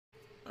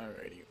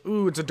Alrighty.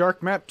 Ooh, it's a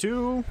dark map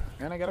too,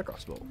 and I got a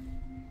crossbow.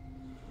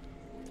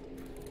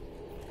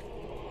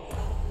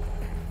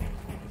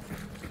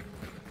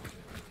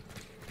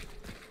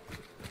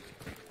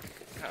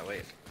 Oh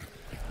wait.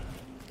 I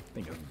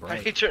think it's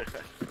bright.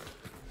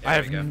 I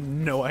have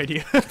no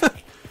idea.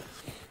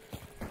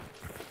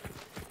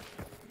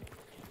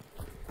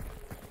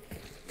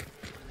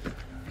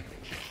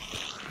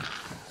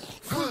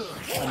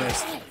 I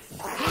missed.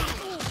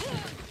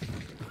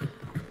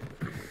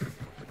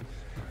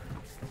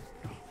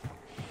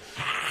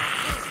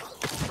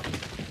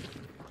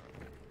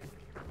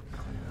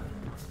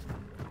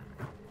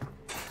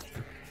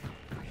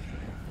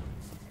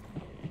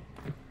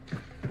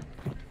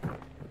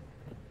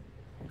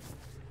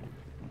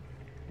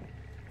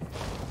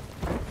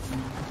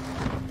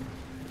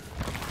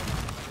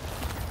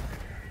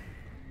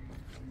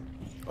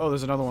 Oh,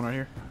 there's another one right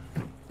here.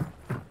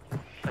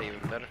 Not even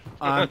better.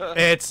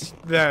 It's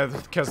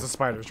because the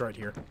spider's right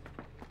here.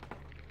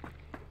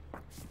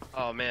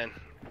 Oh man.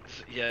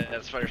 Yeah,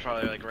 that spider's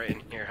probably like right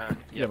in here, huh?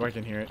 Yep, I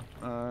can hear it.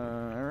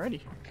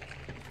 Alrighty.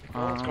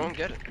 Well, let's go and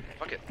get it.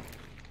 Fuck it.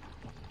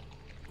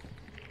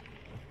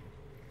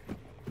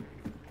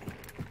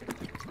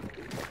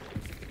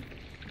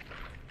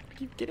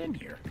 Get in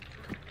here.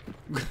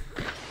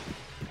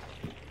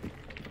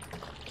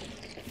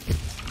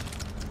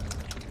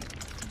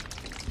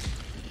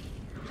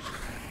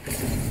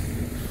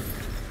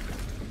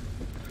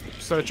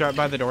 Set a trap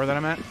by the door that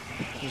I'm at.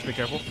 Just be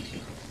careful.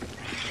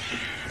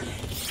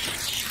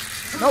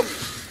 Nope.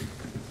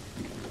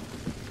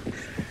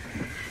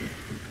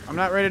 I'm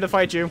not ready to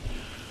fight you.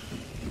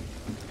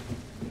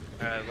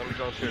 Alright, let me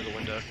go through the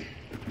window.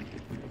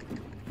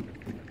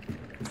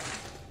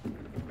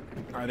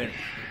 Alright, there.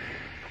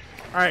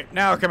 Alright,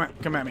 now come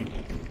at me.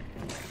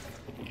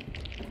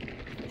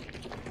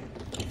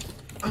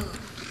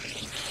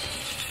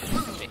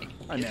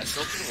 I missed.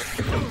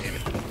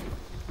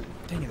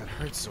 Dang it, that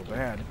hurts so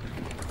bad.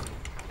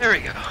 There we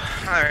go.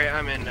 Alright,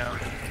 I'm in now.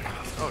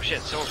 Oh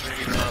shit, someone's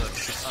reading on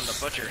the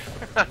butcher.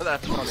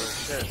 That's funny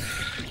shit.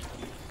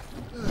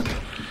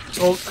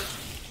 Oh.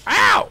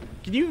 Ow!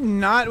 Can you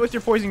not with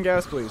your poison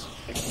gas, please?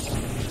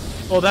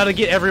 Oh, that'll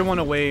get everyone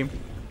away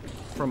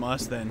from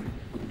us then.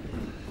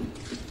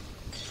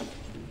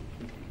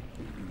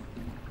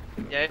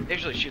 Yeah, I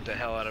usually shoot the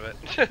hell out of it.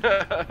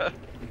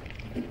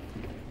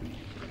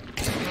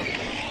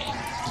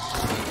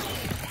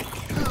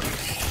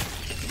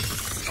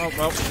 Oh,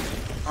 well.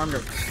 I'm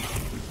good.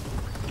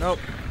 Nope.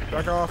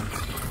 Back off.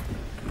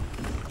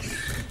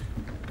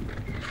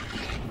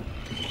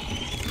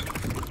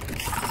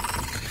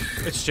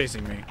 It's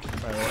chasing me,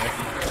 by the way.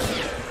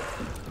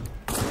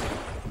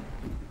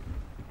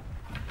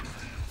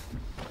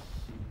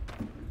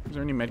 Is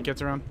there any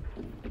medkits around?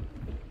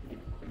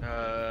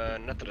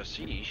 Not that I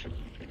see.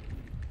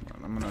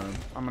 I'm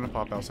gonna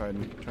pop outside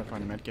and try to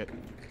find a medkit.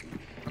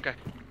 Okay.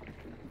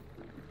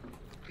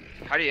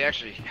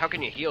 How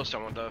can you heal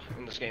someone though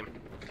in this game?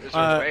 Is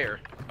there a way or?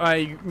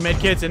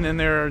 Medkits, and then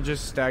there are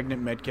just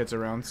stagnant medkits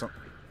around. So.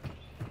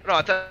 No,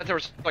 I thought there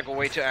was like a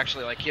way to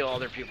actually like heal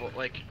other people,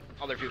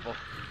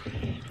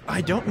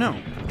 I don't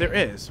know. There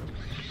is.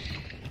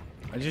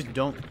 I just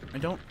don't. I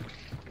don't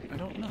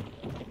know.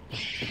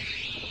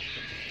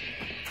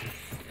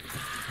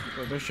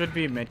 So there should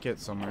be a medkit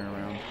somewhere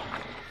around.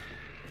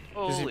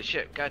 Holy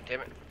shit! God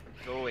damn it!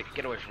 Go away!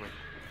 Get away from me!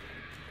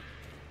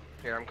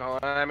 Here, I'm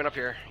climbing up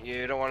here.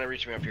 You don't want to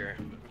reach me up here,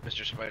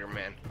 Mr.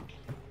 Spider-Man.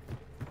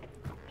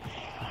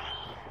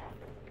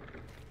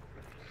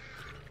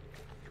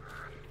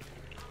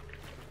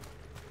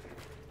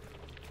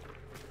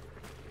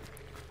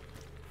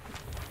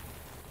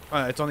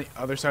 It's on the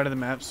other side of the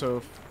map,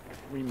 so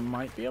we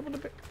might be able to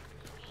pick.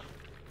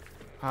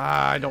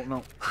 I don't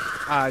know.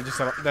 I just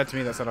set off, that's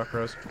me that set off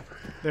crows.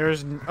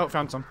 There's oh,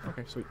 found some.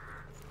 Okay, sweet.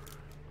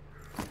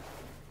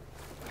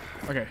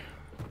 Okay,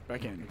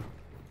 back in.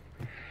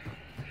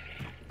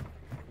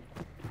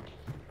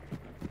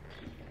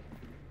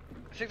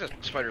 I think the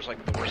spider's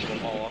like the worst of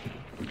them all.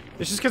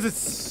 It's just because it's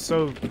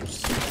so.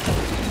 It's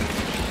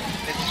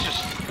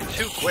just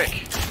too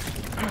quick.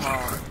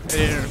 It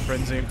entered a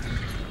frenzy.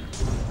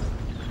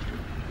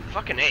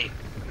 Fucking A.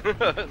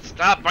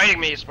 Stop biting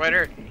me,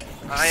 spider.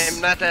 I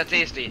am not that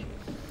tasty.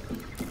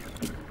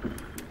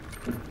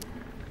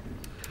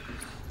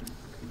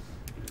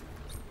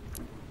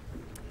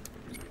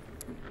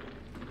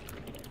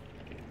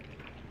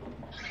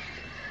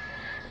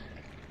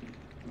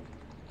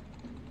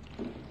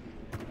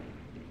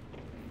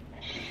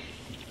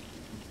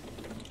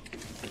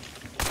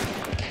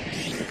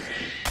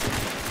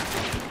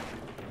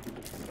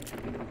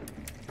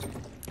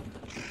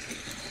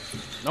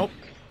 Nope.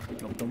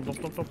 Nope. Nope. Nope.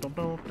 Nope. Nope. Nope.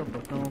 Nope.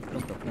 Nope. Nope.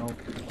 Nope. Nope. Nope.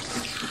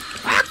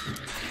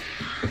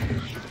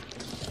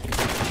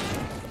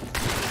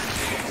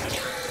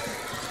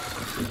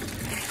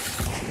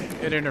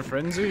 It in a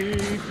frenzy.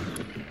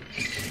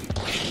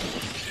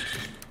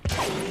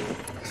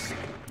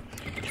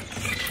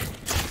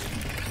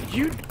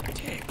 You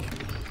dick.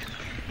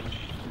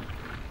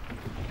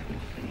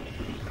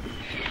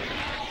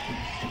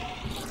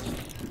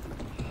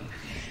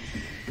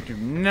 do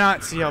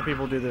not see how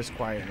people do this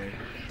quietly.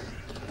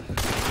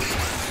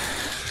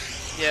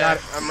 Yeah,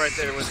 I'm right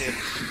there with you.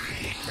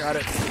 Got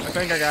it. I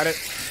think I got it.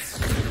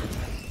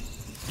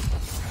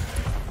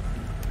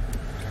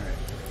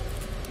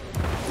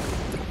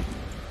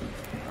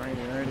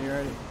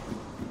 Alrighty.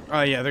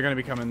 Oh yeah, they're gonna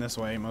be coming this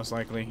way most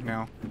likely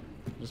now.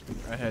 Just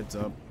a heads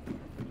up.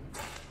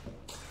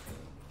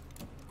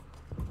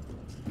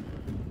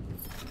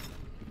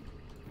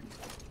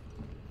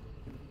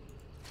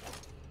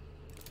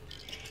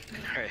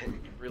 Alright,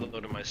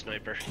 reloading my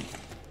sniper.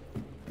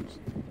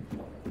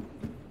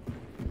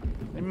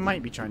 They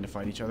might be trying to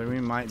fight each other.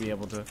 We might be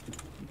able to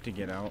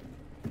get out.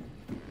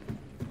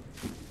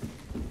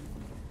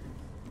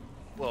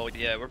 Well,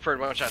 yeah, we're pretty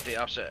much at the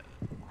opposite.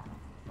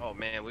 Oh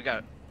man, we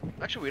got.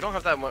 Actually, we don't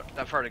have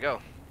that far to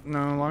go.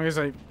 No, as long as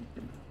I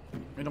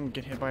don't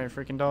get hit by a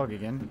freaking dog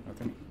again, I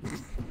think.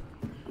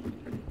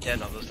 Yeah,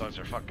 no, those dogs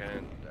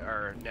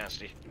are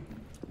nasty.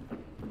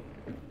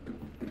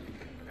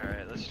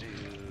 Alright, let's do.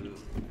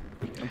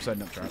 I'm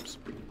setting up traps.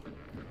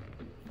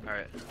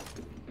 Alright.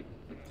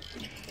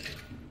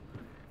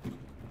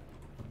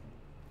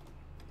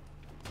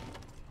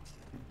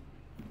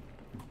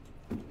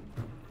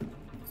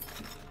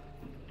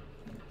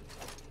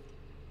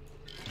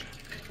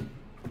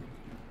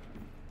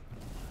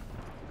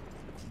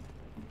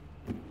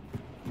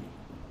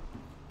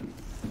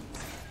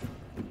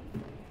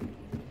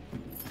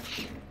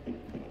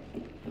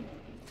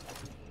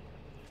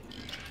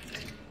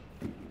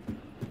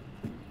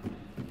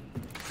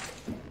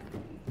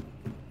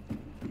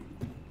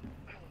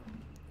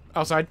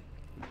 Outside.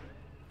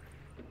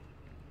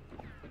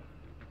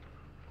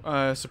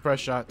 Suppress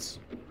shots.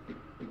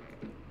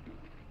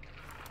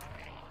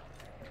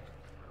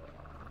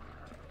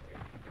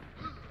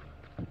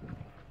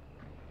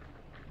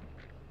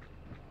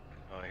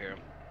 Oh, I hear him.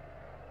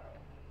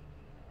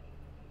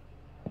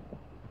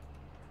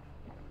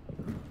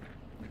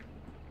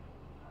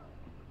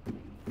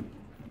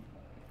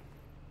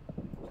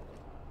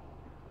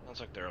 Sounds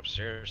like they're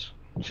upstairs.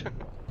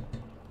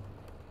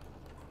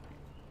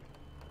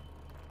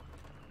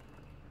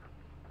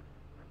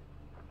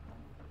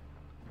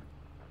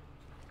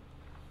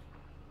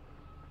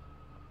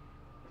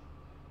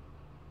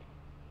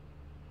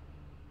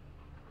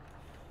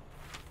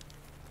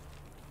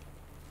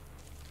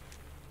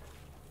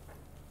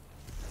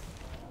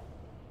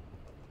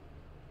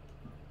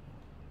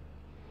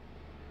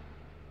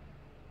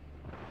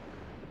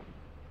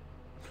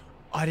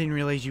 I didn't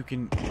realize you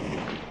can.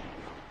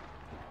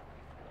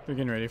 They're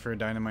getting ready for a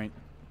dynamite.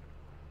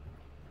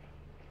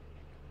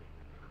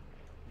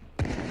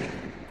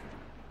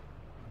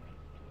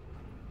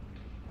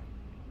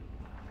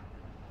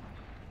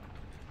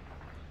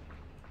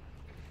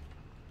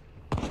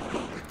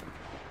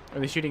 Are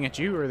they shooting at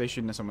you or are they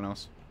shooting at someone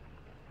else?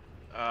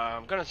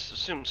 I'm gonna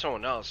assume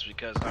someone else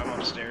because I'm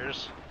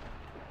upstairs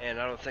and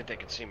I don't think they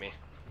can see me.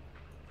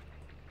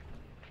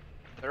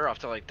 They're off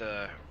to like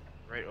the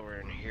right over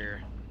in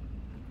here.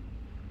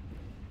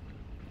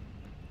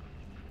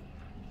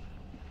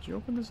 Did you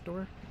open this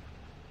door?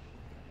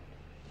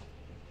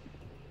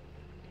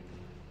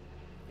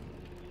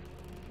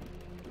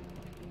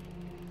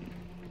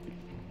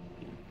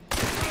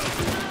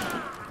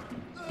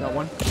 Got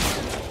one.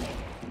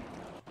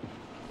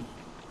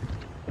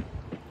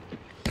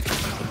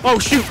 Oh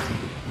shoot!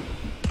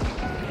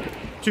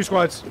 2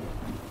 squads.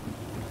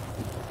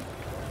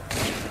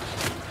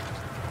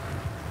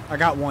 I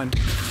got one.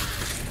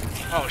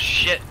 Oh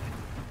shit!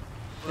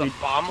 The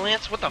bomb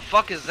lance? What the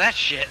fuck is that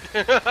shit?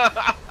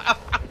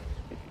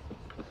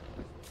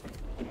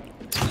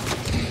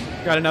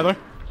 Got another.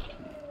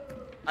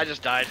 I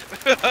just died.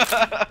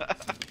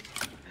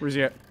 Where's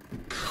he at?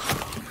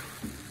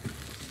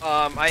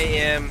 I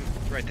am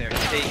right there.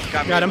 They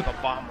got me Got him. with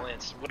a bomb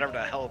lance, whatever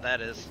the hell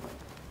that is.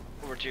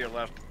 Over to your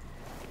left.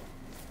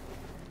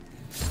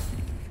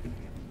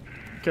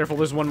 Careful,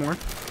 there's one more.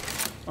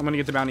 I'm gonna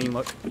get the bounty and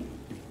look.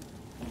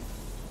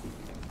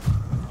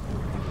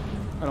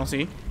 I don't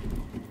see.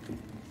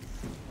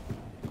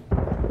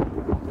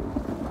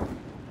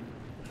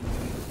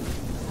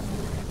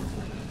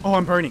 Oh,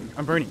 I'm burning.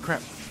 I'm burning.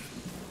 Crap.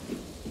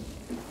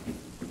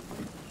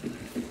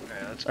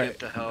 Alright, let's get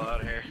the hell out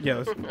of here.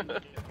 Yeah,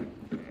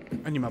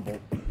 I need my bolt.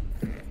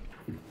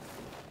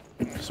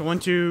 So 1,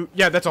 2.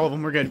 Yeah, that's all of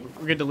them. We're good.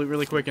 We're good to loot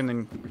really quick and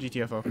then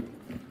GTFO.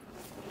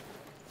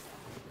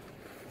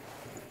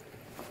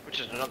 Which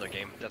is another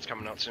game that's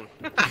coming out soon.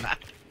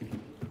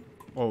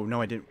 Oh,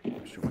 no, I didn't.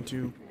 1,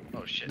 2.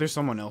 Oh shit. There's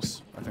someone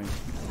else, I think.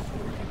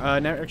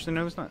 No, actually,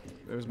 no, there's not.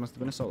 There must have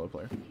been a solo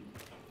player.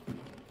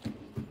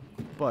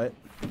 But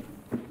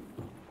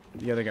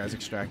the other guy's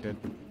extracted.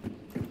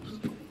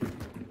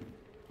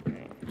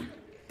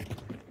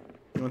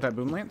 You want that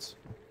boom lance?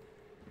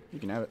 You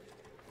can have it.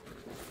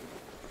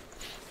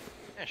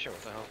 Yeah, sure,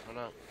 what the hell, why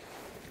not?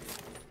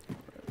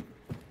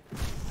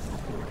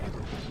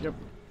 Yep.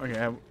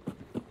 Okay,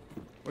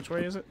 which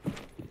way is it?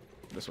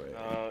 This way.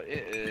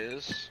 It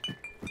is...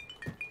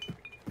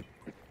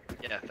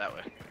 Yeah, that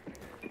way.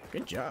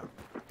 Good job.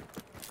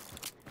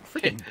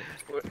 Freaking.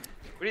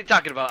 What are you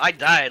talking about? I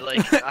died, like,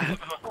 I have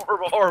a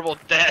horrible, horrible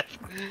death.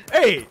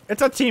 Hey,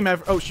 it's a team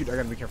effort. Oh shoot, I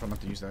gotta be careful not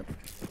to use that.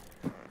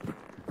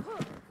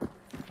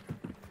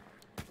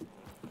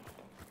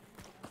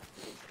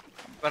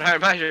 But I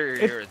imagine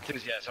your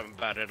enthusiasm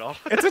about it all.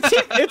 It's a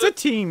team. It's a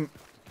team.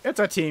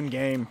 It's a team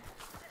game.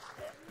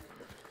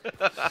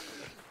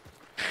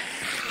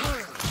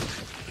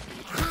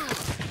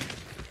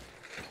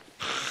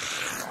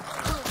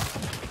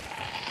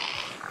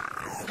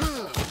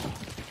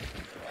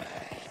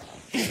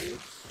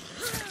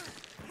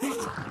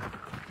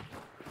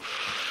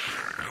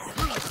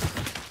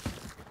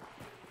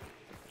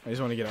 I just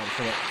want to get out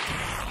for that.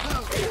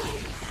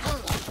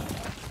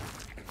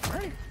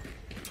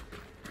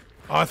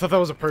 Oh, I thought that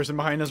was a person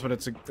behind us, but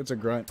it's a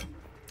grunt.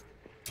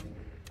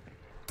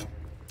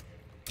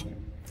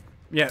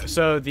 Yeah,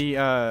 so the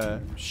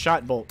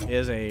Shotbot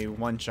is a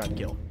one-shot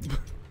kill.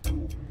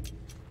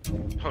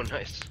 Oh,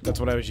 nice. That's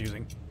what I was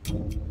using.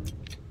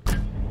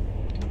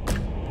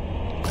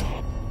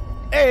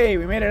 Hey,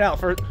 we made it out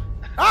for.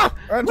 Ah!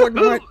 Unplugged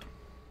the mic.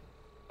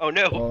 Oh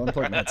no. Well,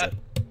 unplugged. That's it.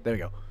 There we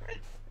go.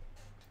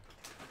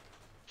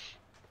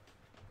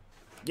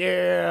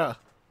 Yeah.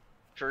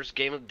 First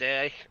game of the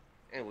day,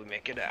 and we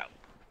make it out.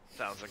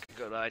 Sounds like a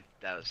good idea.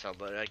 That sounds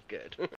like good.